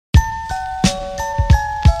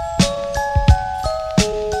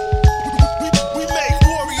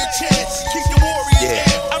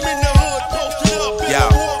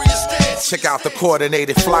Check out the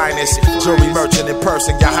coordinated flyness. Jewelry merchant in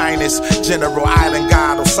person, your highness. General Island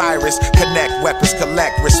God Osiris. Connect, weapons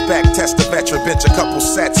collect, respect. Test the veteran, bench a couple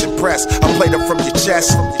sets, impress. I played them from your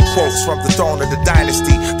chest. Quotes from the throne of the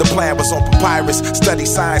dynasty. The plan was on papyrus. Study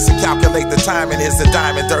science and calculate the timing. Here's a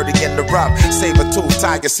diamond, dirty in the rough. Saber-tooth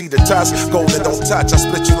tiger, see the tusk. Golden don't touch, I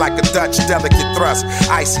split you like a Dutch. Delicate thrust.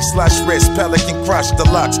 Icy slush wrist, pelican crush,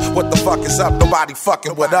 deluxe. What the fuck is up? Nobody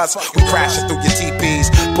fucking with us. We crashing through your TPs.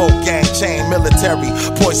 Boat gang chain, military.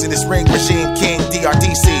 Poisonous ring regime, king,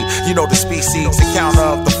 DRDC. You know the species. Encounter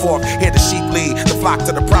of the fourth. Hear the sheep lead. The flock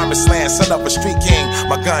to the promised land. Son of a street king.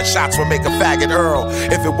 My gunshots will make a faggot Earl.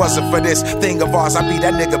 If it wasn't for this thing of ours, I'd be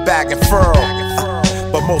that nigga bag and furl.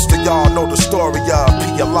 But most of y'all know the story of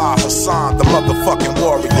P.Allah Hassan, the motherfucking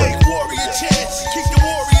warrior. Warrior chance, keep the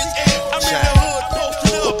warriors in. I'm in the hood,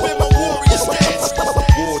 posted up in my warrior stance.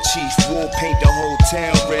 War chief, war paint the whole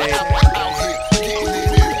town red.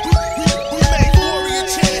 We make warrior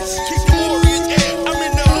chance, keep the warriors in. I'm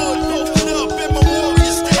in the hood, posted up in my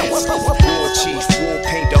warrior stance. War chief, war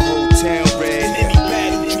paint the whole town red. And any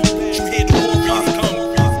battle, you hear the warriors come.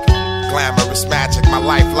 Glamorous magic, my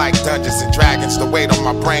life like Dungeons and Dragons. The weight on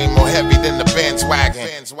my brain more heavy than the Benz wagon.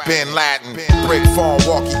 Bin Latin, brick phone,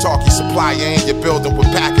 walkie-talkie supplier in your building with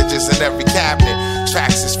packages in every cabinet.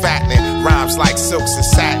 Tracks is fattening, rhymes like silks and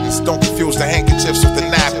satins. Don't confuse the handkerchiefs with the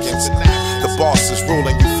napkins. The boss is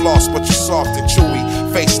ruling, you floss but you soft and chewy.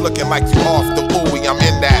 Face looking like you off the ooey, I'm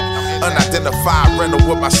in that. Unidentified rental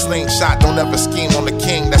with my slingshot. Don't ever scheme on the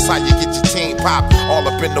king, that's how you get your team pop. All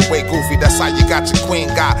up in the way goofy, that's how you got your queen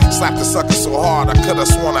got. Slapped the sucker so hard, I could've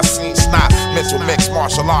sworn I seen snot. Mental mix,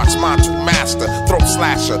 martial arts, Montage master. Throat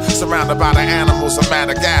slasher, surrounded by the animals of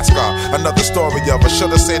Madagascar. Another story of, I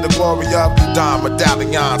should've said the glory of Don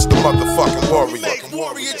Medallions, the motherfucking warrior. Make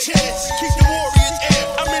warrior chance, keep the warriors in.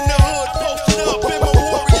 I'm in the hood, posted up in my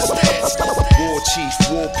warrior stance. War chief,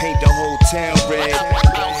 war paint the whole town red.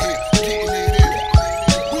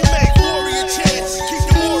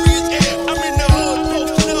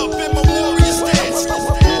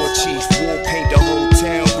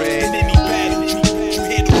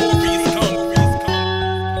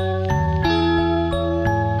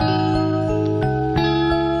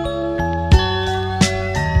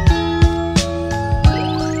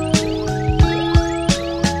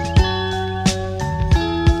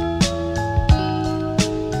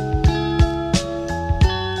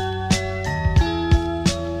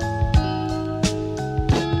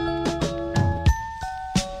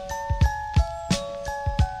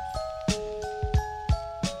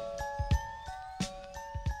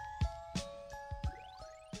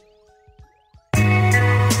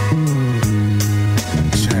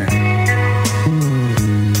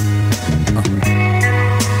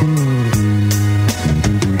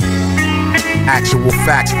 Actual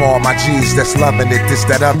facts for all my G's that's loving it, this,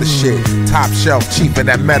 that other shit. Top shelf, cheaper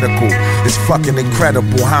than medical. It's fucking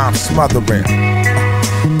incredible how I'm smothering.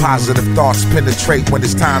 Positive thoughts penetrate when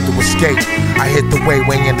it's time to escape. I hit the way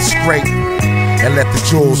in the scrape and let the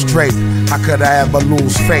jewels drape. How could I ever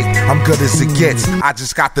lose faith? I'm good as it gets, I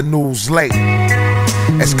just got the news late.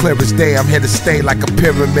 As clear as day, I'm here to stay like a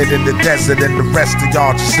pyramid in the desert, and the rest of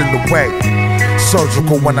y'all just in the way.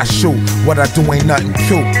 Surgical when I shoot, what I do ain't nothing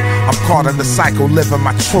cute. I'm caught in the cycle, living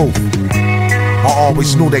my truth. I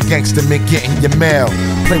always knew that gangster meant getting your mail.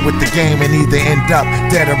 Play with the game and either end up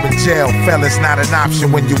dead or in jail. Felon's not an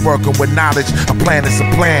option when you're working with knowledge. A plan is a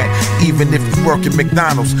plan, even if you work at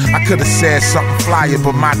McDonald's. I could've said something flyer,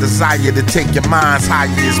 but my desire to take your minds higher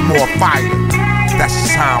is more fire. That's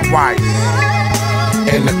just how I'm wired.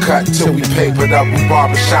 In the cut till we papered up, we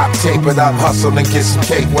barbershop tapered up, hustle and get some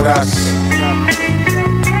cake with us.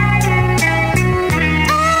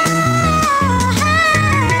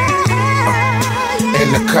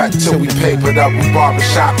 In the cut till we papered up, we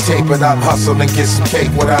barbershop tapered up, hustle and get some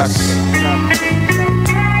cake with us.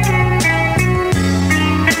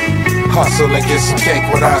 Hustle and get some cake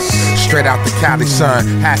with us. Straight out the Cali, son.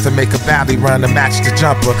 Had to make a valley run to match the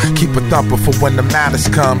jumper. Keep a thumper for when the malice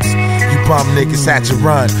comes. You bum niggas had to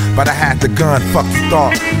run, but I had the gun, fuck you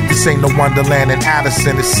thought. This ain't no Wonderland in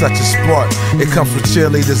Addison, it's such a sport. It comes with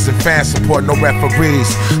cheerleaders and fan support, no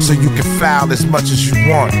referees, so you can foul as much as you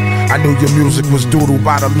want. I knew your music was doodle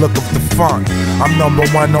by the look of the font. I'm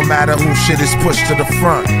 #1 no matter who shit is pushed to the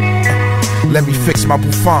front. Let me fix my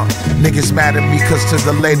bouffant. Niggas mad at me cause to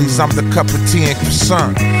the ladies I'm the cup of tea and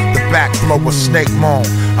croissant. The back blow a snake moan,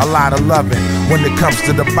 a lot of loving. When it comes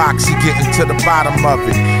to the box, he getting to the bottom of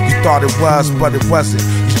it. You thought it was, but it wasn't.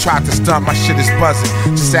 You tried to stunt, my shit is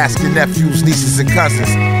buzzing. Just ask your nephews, nieces and cousins.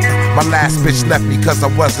 My last bitch left me cause I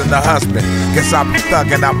wasn't a husband. Guess I'll be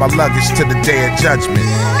thugging out my luggage to the day of judgment.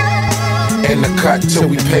 In the cut till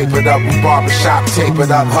we papered up, we barbershop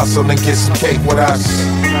tapered up, hustle and get some cake with us.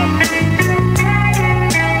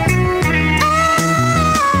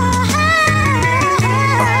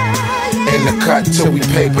 In the cut till we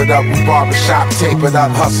papered up, we barbershop tapered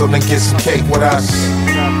up, hustle and get some cake with us.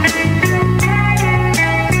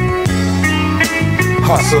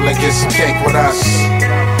 Hustle and get some cake with us.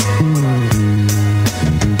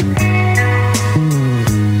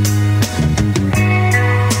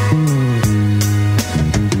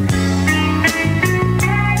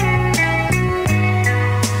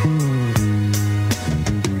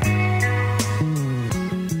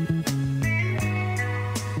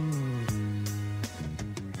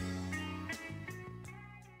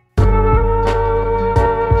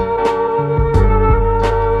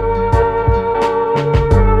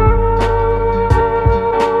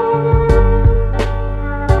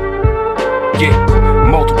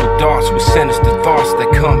 Sinister thoughts that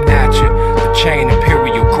come at you. The chain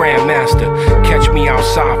imperial grandmaster. Catch me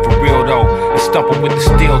outside for real though, and stumbled with the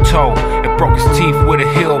steel toe, and broke his teeth with a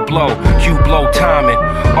heel blow. You blow timing,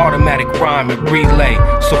 automatic rhyming, relay.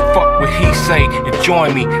 So fuck what he say and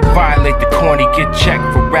join me. Violate the corny, get checked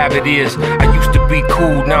for rabbit ears. I used to be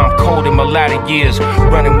cool, now I'm cold in my latter years.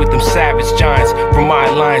 Running with them savage giants from my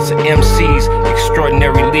alliance of MCs.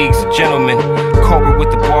 Extraordinary leagues of gentlemen. Cobra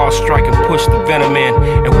with the ball strike and push the venom in,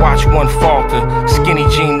 and watch one falter. Skinny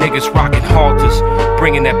jean niggas rocking halters,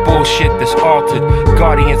 bringing that bullshit that's altered.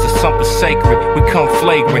 Guardians of something sacred, we come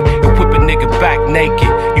flagrant and whip a nigga back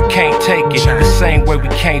naked. You can't take it the same way we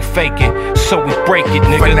can't fake it, so we break it,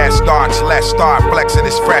 nigga. Finesse starts, let's start flexing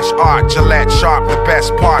this fresh art. Gillette sharp, the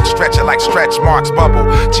best part, stretch it like stretch marks. Bubble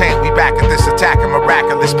chain, we back at this attack, a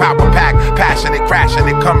miraculous power pack, passionate, crashing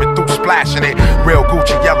it, coming through, splashing it. Real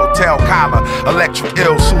Gucci, yellow tail collar, electric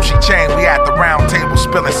ill sushi chain. We at the round table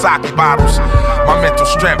spilling sake bottles. My mental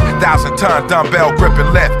strength, 1,000-ton dumbbell gripping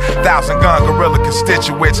lift, 1,000-gun gorilla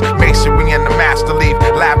constituents. Masonry in the master leaf,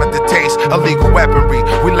 lavender taste, illegal weaponry.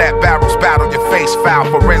 We let barrels battle your face, foul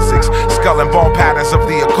forensics. Skull and bone patterns of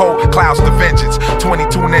the occult, clouds the vengeance.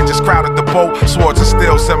 22 ninjas crowded the boat, swords of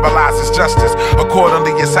steel symbolizes justice.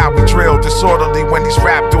 Accordingly, it's how we drill, disorderly when these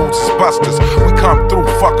rap dudes is busters. We come through,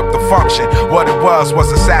 fuck up the function. What it was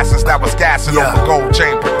assassins that was gassing over gold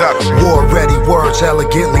chain production. War ready words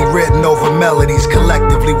elegantly written over melodies.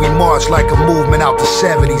 Collectively we march like a movement out the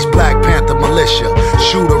 70s. Black Panther militia,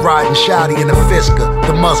 shooter riding shotty in a Fisker.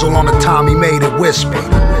 The muzzle on the Tommy made it whisper.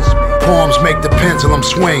 Poems make the pendulum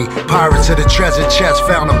swing. Pirates of the treasure chest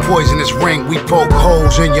found a poisonous ring. We poke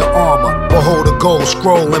holes in your armor. Behold a gold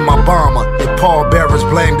scroll in my bomber. The pallbearers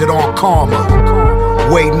blamed it on karma.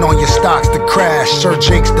 Waiting on your stocks to crash,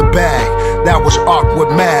 search inks the bag. That was awkward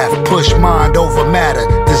math, push mind over matter.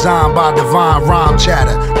 Designed by divine rhyme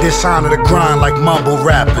chatter. Dishonor the grind like mumble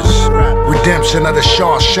rappers. Redemption of the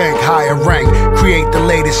Shawshank, higher rank. Create the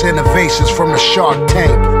latest innovations from the Shark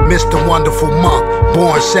Tank. Mr. Wonderful Monk,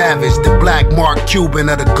 born savage. The black Mark Cuban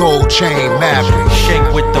of the gold chain maverick.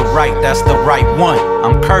 Shake with the right, that's the right one.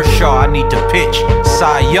 I'm Kershaw, I need to pitch.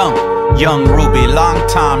 Cy Young Ruby, long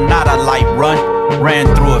time, not a light run. Ran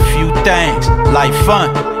through a few things, like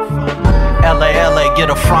fun. LA, get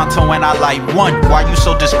a frontal when I light one. Why you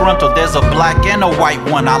so disgruntled? There's a black and a white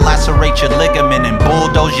one. I lacerate your ligament and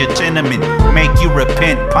bulldoze your tenement. Make you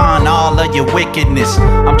repent, pawn all of your wickedness.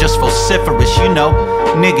 I'm just vociferous, you know,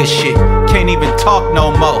 nigga shit. Can't even talk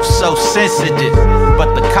no more, so sensitive.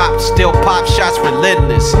 But the cops still pop shots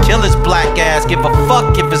relentless. Kill his black ass, give a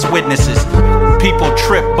fuck if it's witnesses. People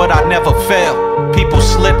trip, but I never fail. People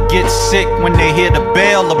slip, get sick when they hear the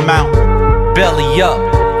bail amount. Belly up,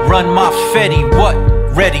 run my Fetty, what?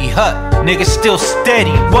 Ready hut, nigga still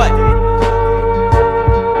steady, what?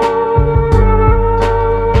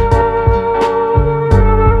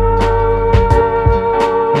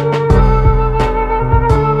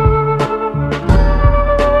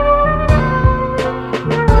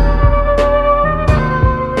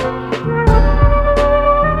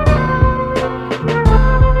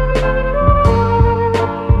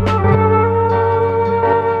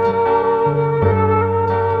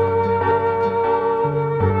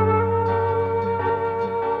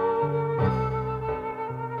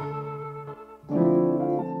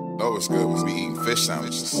 Oh, it's good when we eating fish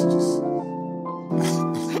sandwiches.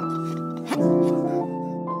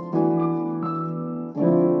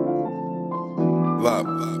 Love.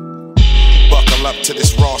 Buckle up to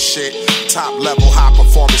this raw shit. Top level, high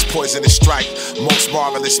performance, poisonous strike. Most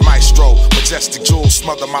marvelous maestro. Majestic jewels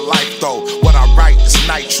smother my life though. What I write is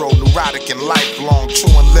nitro, neurotic and lifelong.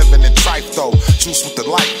 True and living in trife though. Juice with the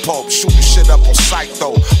light bulb, shooting shit up on sight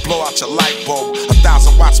though. Blow out your light bulb.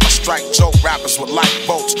 1,000 watts my strike joke. Rappers with light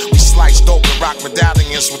bolts. We sliced open rock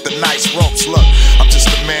medallions with the nice ropes. Look, I'm just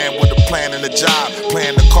a man with a plan and a job,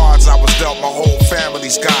 playing the cards I was dealt, my whole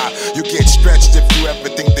family's God. You get stretched if you ever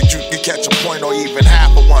think that you can catch a point or even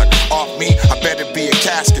half of one. Off me, I better be a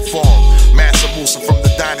casket for him. Mansa Musa from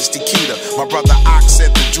the dynasty Keita. My brother Ox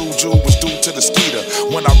said the juju was due to the skeeter.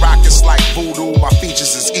 When I rock it's like voodoo, my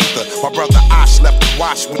features is ether. My brother Osh left the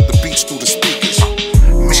watch with the beats through the speakers.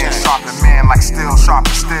 Man sharp and man like steel, sharp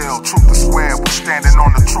and steel. Truth to swear, we're standing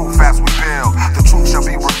on the truth as we build. The truth shall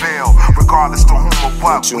be revealed, regardless to whom or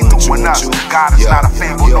what. We doing us. God is not a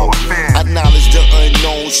fable nor a fear. Acknowledge the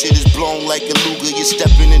unknown. Shit is blown like a Luger. You're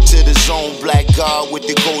stepping into the zone. Black God with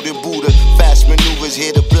the golden Buddha. Fast maneuvers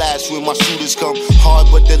here to blast when my shooters come. Hard,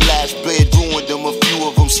 but the last blade ruined them. A few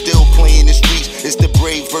of them still playing the streets. It's the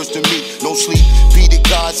brave versus the meek. No sleep. Be the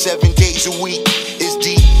God 7 days a week. It's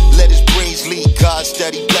deep. Let his brains lead. God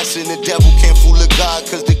steady blessing. The devil can't fool a God,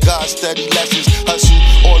 cause the God study lessons. Hustle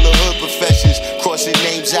all the hood professions. Crossing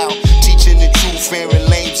names out. Teaching the truth, fearing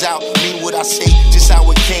lames out. Mean what I say, just how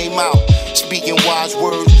it came out. Speaking wise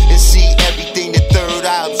words and see everything the third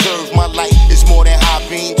eye observe. My life is more than high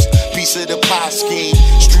beams. Piece of the pie scheme.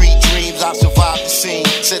 Street dreams, I survived the scene.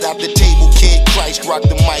 Sit at the table, kid Christ. Rock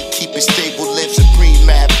the mic, keep it stable. Live supreme,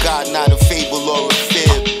 math, God, not a fable or a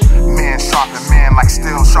fib. Man sharp and man like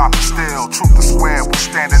steel, sharp and steel. Truth to swear, we're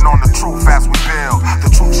standing on the truth as we build. The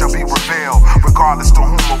truth shall be revealed, regardless to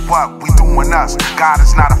whom or what. We doing us. God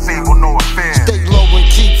is not a fable nor a fear. Stay low and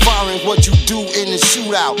keep firing what you do in the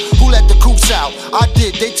shootout. Who let the coops out? I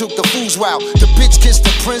did, they took the fool's route. The bitch kissed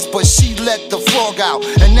the prince, but she let the frog out.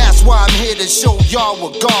 And that's why I'm here to show y'all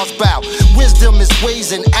what God's about. Wisdom is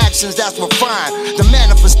ways and actions that's refined. The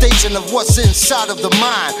manifestation of what's inside of the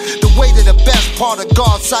mind. The way to the best part of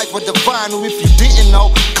God's cipher divine, who if you didn't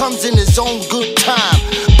know, comes in his own good time.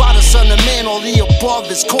 By the Son of Man, all the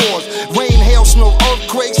above is cause. Rain, hail, snow,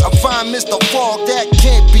 earthquakes, a fine mist of fog that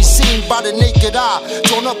can't be seen by the naked eye.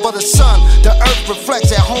 Drawn up by the sun, the earth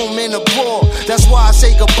reflects at home and abroad. That's why I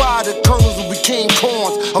say goodbye to colonels who became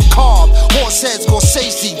corns of carved horse heads,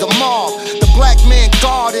 Scorsese, the mob. The black man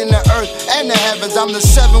God in the earth and the heavens. I'm the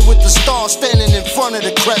 7 with the stars standing in front of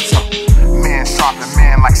the crescent. Man sharp and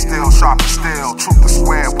man like steel, sharp and steel. Truth to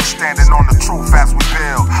swear, we're standing on the truth as we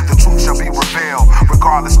build. The truth shall be revealed,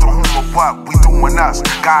 regardless to whom or what. We doing us.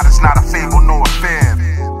 God is not a fable nor a fib.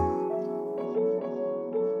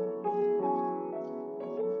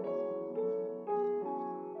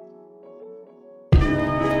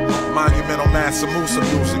 Monumental Mansa Musa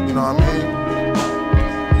music, you know what I mean?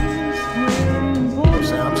 You know what I'm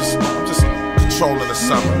saying? I'm just controlling the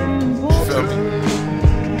summer. You feel me?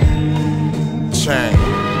 Chain.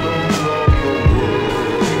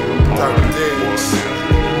 Dirty digs.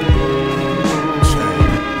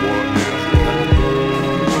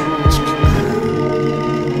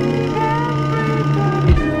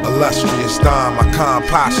 Illustrious Don, my calm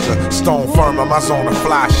posture. Stone firm on my zone of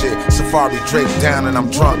fly shit. Safari draped down and I'm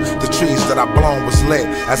drunk. The trees that I blown was lit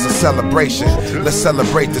as a celebration. Let's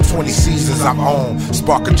celebrate the 20 seasons I've owned.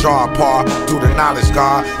 Spark a jar, par, do the knowledge,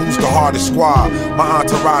 God. Who's the hardest squad? My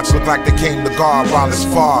entourage look like they came to guard while it's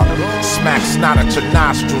far. Smack snot at your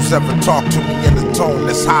nostrils. Ever talk to me in a tone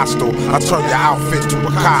that's hostile? I turn your outfit to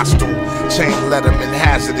a costume. Chain letterman,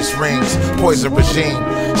 hazardous rings. Poison regime.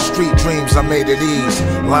 Street dreams I made at ease.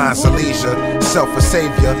 Lines of leisure, self a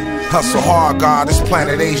savior. Hustle hard, God, it's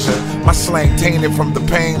planet Asia. My slang tainted from the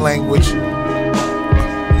pain language.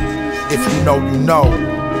 If you know, you know.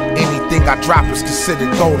 Anything I drop is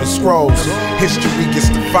considered golden scrolls. History gets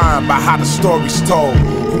defined by how the story's told.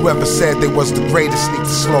 Whoever said they was the greatest need to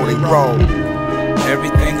slow their roll.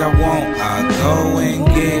 Everything I want, I go and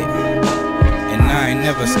get. And I ain't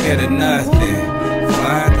never scared of nothing.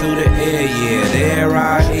 Flying through the air, yeah, there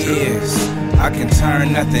I is. I can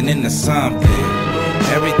turn nothing into something.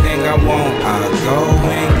 Everything I want, I go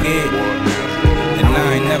and get. And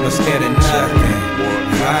I ain't never scared of nothing.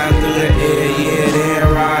 Flying through the air, yeah,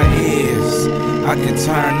 there I is. I can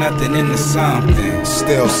turn nothing into something.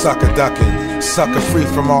 Still sucker ducking, sucker free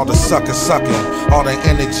from all the sucker sucking. All the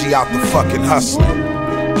energy out the fucking hustling.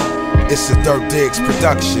 It's a Dirt Diggs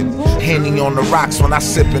production. Henny on the rocks when I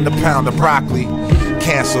sip in a pound of broccoli.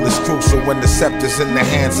 Cancel is crucial when the scepter's in the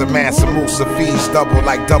hands of Mansa Musa. Fees double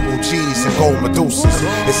like double G's and gold Medusas.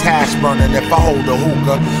 It's hash burning if I hold a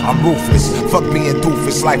hookah. I'm ruthless, fuck being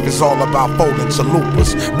doofus. Life is all about folding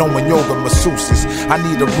chalupas, knowing yoga masseuses. I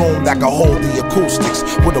need a room that can hold the acoustics,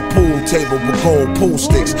 with a pool table with gold pool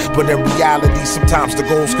sticks. But in reality, sometimes the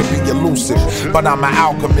goals can be elusive. But I'm an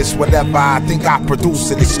alchemist, whatever I think I produce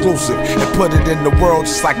it exclusive and put it in the world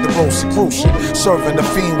just like the Rosicrucian. Serving the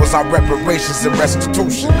fiend was our reparations and restitution.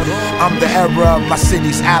 Constitution. I'm the era of my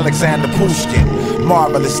city's Alexander Pushkin.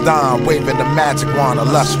 Marvelous Don, waving the magic wand,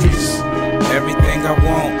 illustrious. Everything I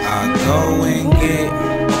want, I go and get.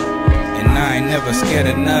 And I ain't never scared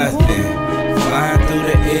of nothing. Flying through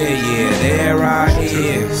the air, yeah, there I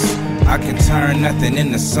is. I can turn nothing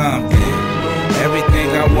into something. Everything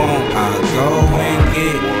I want, I go and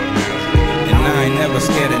get. And I ain't never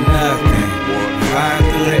scared of nothing. Flying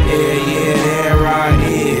through the air, yeah, there I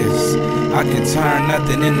is. I can turn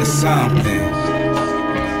nothing into something.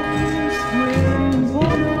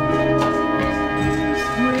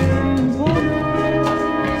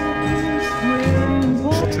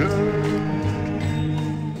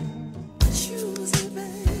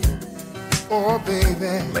 Oh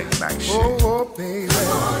baby, late night shit. oh baby.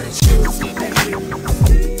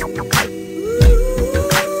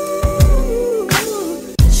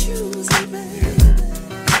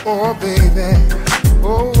 Oh baby,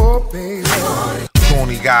 oh baby.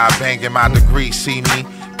 Goony guy banging my degree, see me?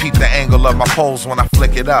 Peep the angle of my pose when I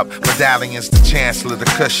flick it up. Medallions, the Chancellor, the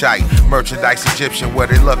Kushite. Merchandise Egyptian, what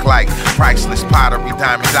it look like. Priceless pottery,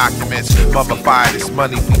 diamond documents. Mummified, this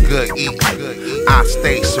money we good eat. I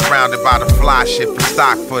stay surrounded by the fly shit for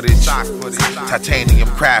stock footage. Titanium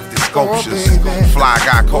crafted sculptures. Fly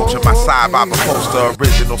guy culture, my side Baba poster.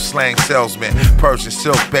 Original slang salesman. Persian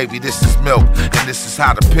silk, baby, this is milk. And this is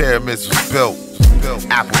how the pyramids was built.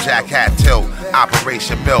 Applejack hat tilt,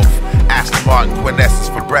 Operation MILF. Aston Martin Quintessence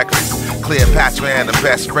for breakfast. Cleopatra and the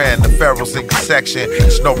best friend. The pharaohs in your section.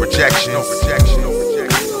 It's no rejection.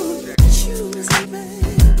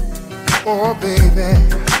 Oh baby,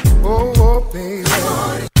 oh baby.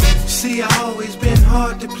 See, I always been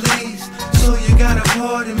hard to please, so you gotta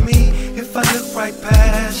pardon me if I look right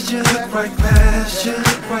past you, look right past you,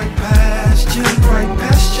 look right past you, look right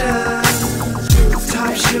past you.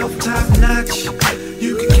 Top shelf, top notch.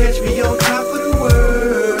 You can catch me on top of the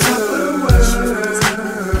world, top of the world.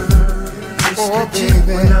 It's Oh legit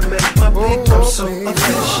baby, when I make my beat, I'm so baby.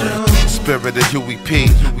 official. Spirit of Huey P,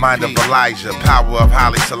 mind of Elijah, power of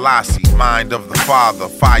Haile Selassie, mind of the Father,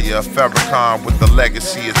 fire of Farrakhan with the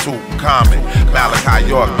legacy of Tutankhamun, Malachi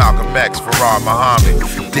York, Malcolm X, Farrar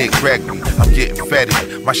Muhammad, Dick Gregory, I'm getting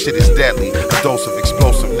fetty, my shit is deadly, a dose of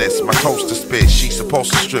explosiveness, my toaster spit, she's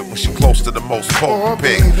supposed to strip when she close to the most potent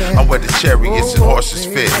pig, I'm where the chariots and horses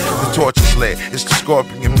fit, the torch is lit, it's the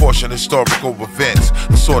scorpion portion, historical events,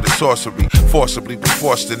 the sword of sorcery, forcibly was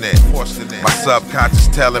forced in it, my subconscious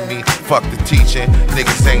telling me, fuck the teaching,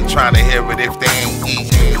 niggas ain't trying to hear it if they ain't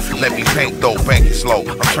eating. Let me paint though, bank is low.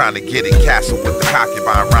 I'm trying to get it, castle with the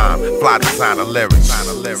concubine rhyme, fly designer lyrics.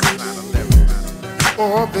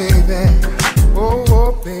 Oh baby,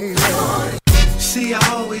 oh baby. See, I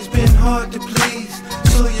always been hard to please,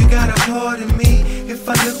 so you gotta pardon me if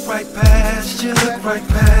I look right past you, look right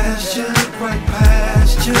past you, look right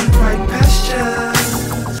past you, look right past you.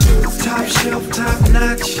 Top shelf, top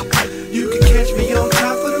notch. You can catch me on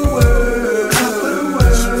top of the world, top of the world.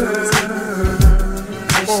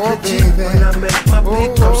 It's legit when I make my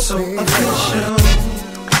beat, I'm so official.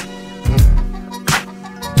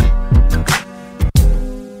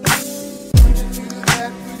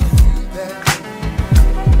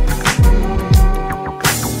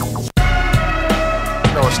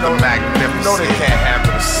 No, it's the magnificent. You know they can't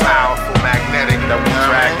handle the powerful magnetic that we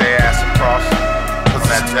drag their ass across. Cause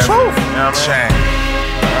that's the truth. You know what I'm saying?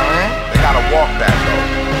 They gotta walk that though.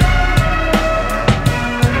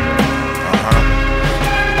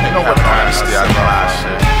 You know what dynasty I know our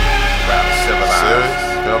shit. Rather civilized.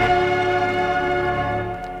 Feel me?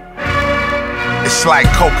 It's like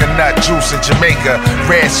coconut juice in Jamaica.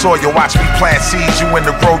 Red soil, watch me plant seeds. You in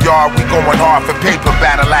the grow yard, we going hard for paper.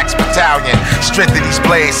 Battle axe battalion. Strength of these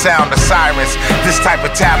blades, sound the sirens. This type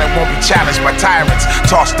of talent won't be challenged by tyrants.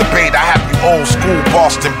 Toss the bait, I have you old school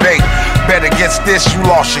Boston bait. Bet against this, you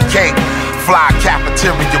lost your cake. Fly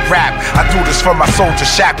cafeteria rap. I do this for my soldiers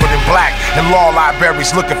shackled in black and law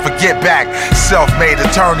libraries looking for get back. Self-made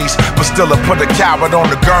attorneys, but still I put a coward on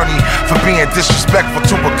the gurney for being disrespectful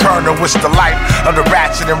to a colonel. It's the life of the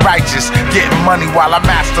ratchet and righteous. Getting money while I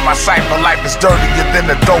master my cipher. Life is dirtier than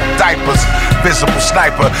the dope diapers. Visible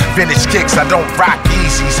sniper, vintage kicks. I don't rock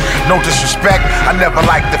Yeezys. No disrespect, I never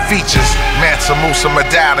liked the features. Mansa Musa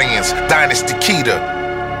medallions, Dynasty Keita.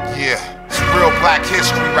 Yeah. It's real black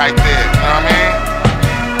history right there, you know what I mean?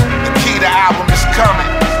 The Keita album is coming.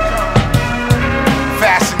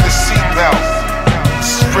 Fasten the seatbelt.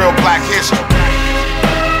 This is real black history.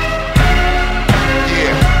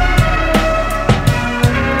 Yeah.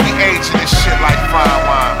 We aging this shit like fine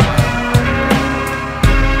wine.